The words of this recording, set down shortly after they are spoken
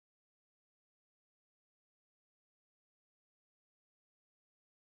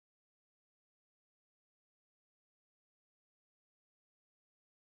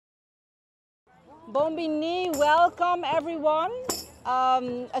Bombini, welcome everyone.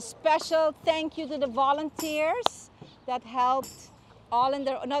 A special thank you to the volunteers that helped all in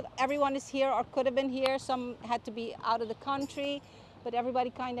their, not everyone is here or could have been here, some had to be out of the country, but everybody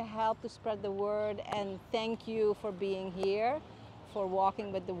kind of helped to spread the word, and thank you for being here, for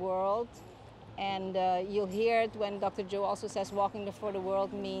walking with the world. And you'll hear it when Dr. Joe also says walking for the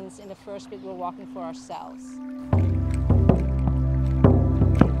world means in the first place we're walking for ourselves.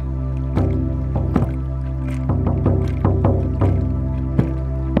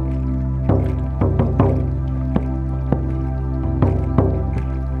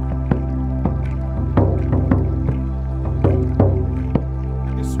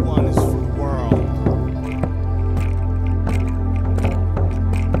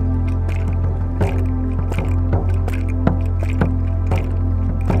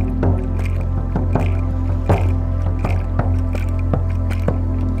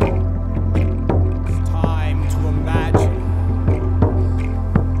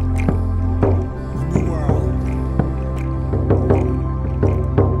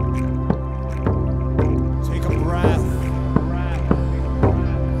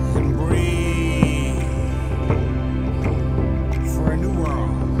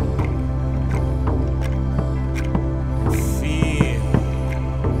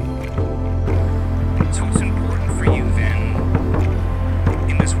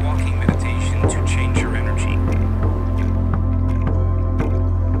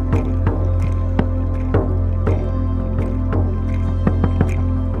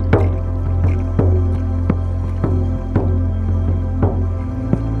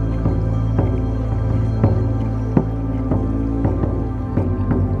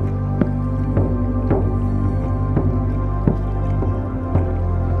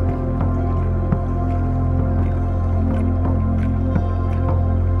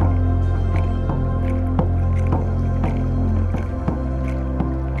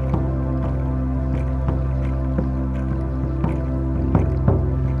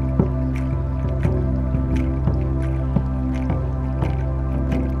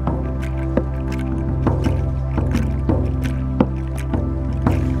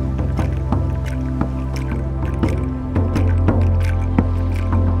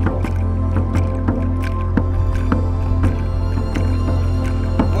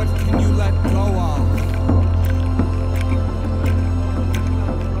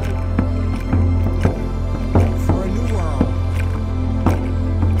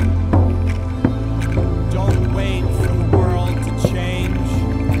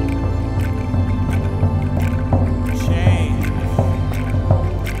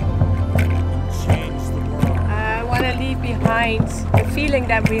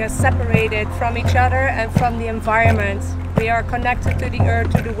 That we are separated from each other and from the environment. We are connected to the earth,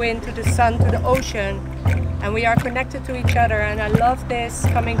 to the wind, to the sun, to the ocean, and we are connected to each other. And I love this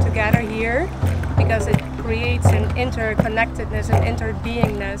coming together here because it creates an interconnectedness and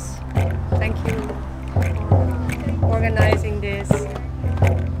interbeingness. Thank you for organizing this.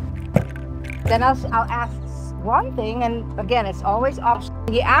 Then I'll ask one thing, and again, it's always optional.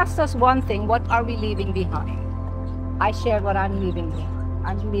 He asked us one thing: what are we leaving behind? I shared what I'm leaving behind.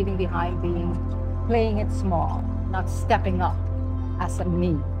 I'm leaving behind playing it small, not stepping up as a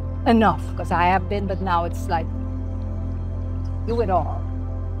me. Enough, because I have been, but now it's like, do it all.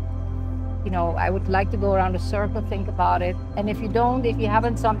 You know, I would like to go around a circle, think about it. And if you don't, if you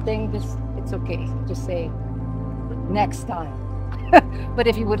haven't something, just, it's okay. Just say, next time. But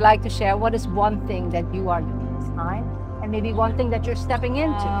if you would like to share, what is one thing that you are leaving behind? And maybe one thing that you're stepping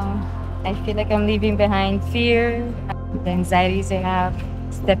into? I feel like I'm leaving behind fear, the anxieties I have,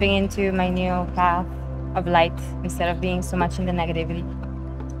 stepping into my new path of light instead of being so much in the negativity,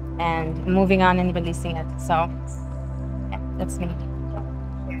 and moving on and releasing it. So, yeah, that's me.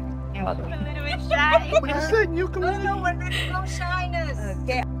 You're welcome. We're a little bit shy. What is it? New community? No, we're not no shyness.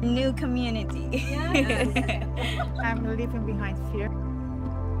 Okay. New community. Yeah. I'm leaving behind fear,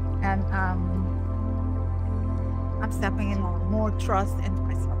 and I'm stepping in more trust into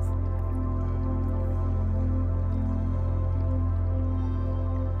myself.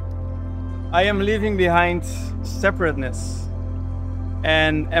 I am leaving behind separateness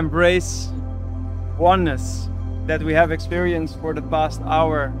and embrace oneness that we have experienced for the past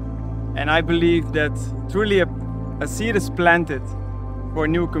hour. And I believe that truly a seed is planted for a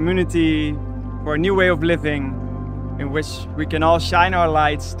new community, for a new way of living, in which we can all shine our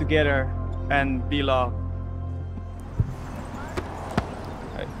lights together and be loved.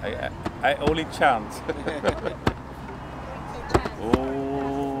 I only chant.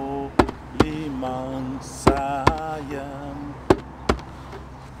 Oh, Liman Sayam.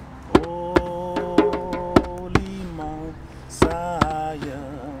 Oh.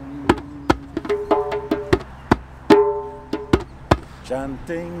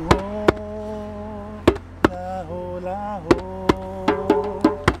 chanting oh, la ho, la ho,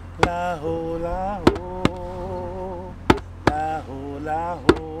 la ho, la ho, la ho, la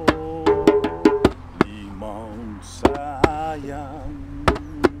ho, limang sayang.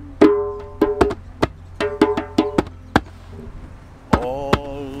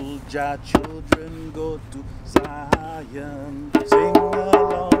 All Jah children go to Zion, sing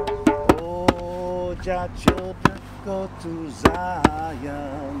along. Oh, Jah children go to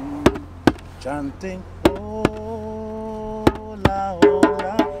Zion, chanting oh, la ho,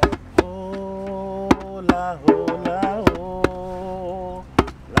 la ho, la ho, la ho,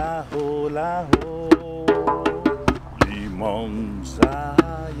 la ho, la ho, limang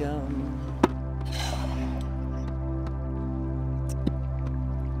Zion.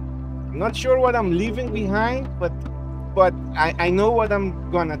 Not sure what I'm leaving behind, but I know what I'm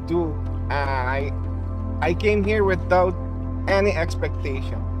gonna do. I came here without any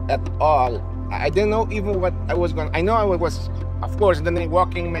expectation at all. I didn't know even what I was gonna. I know I was, of course, then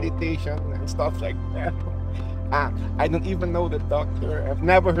walking meditation and stuff like that. I don't even know the doctor. I've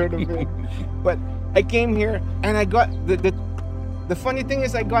never heard of him, but I came here and I got the funny thing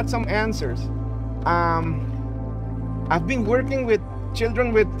is I got some answers. I've been working with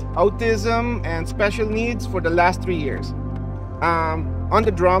children with autism and special needs for the last 3 years. On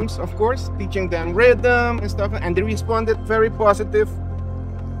the drums, of course, teaching them rhythm and stuff, and they responded very positive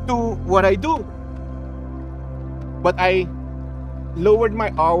to what I do. But I lowered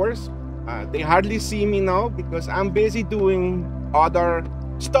my hours. They hardly see me now because I'm busy doing other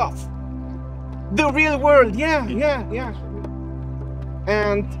stuff. The real world, yeah.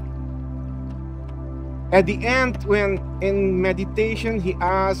 And at the end, when in meditation, he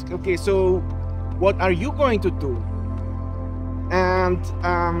asked, okay, so what are you going to do? And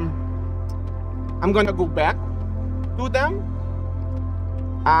I'm gonna go back to them,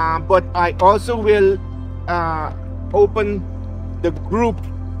 but I also will open the group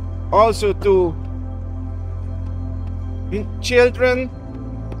also to children,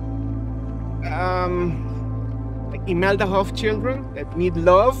 like Imelda Hoff children that need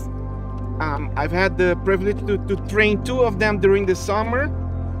love. I've had the privilege to train 2 of them during the summer.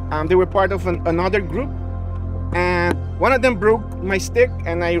 They were part of another group, and one of them broke my stick,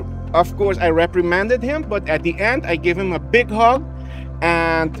 and of course I reprimanded him, but at the end I gave him a big hug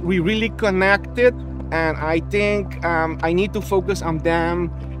and we really connected. And I think I need to focus on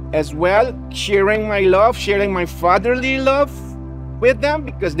them as well, sharing my love, sharing my fatherly love with them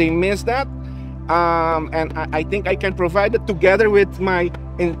because they miss that. And I think I can provide it together with my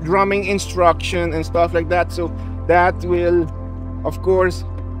drumming instruction and stuff like that. So that will, of course,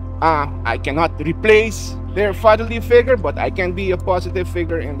 I cannot replace their fatherly figure, but I can be a positive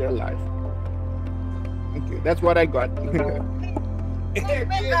figure in their life. Thank you. That's what I got.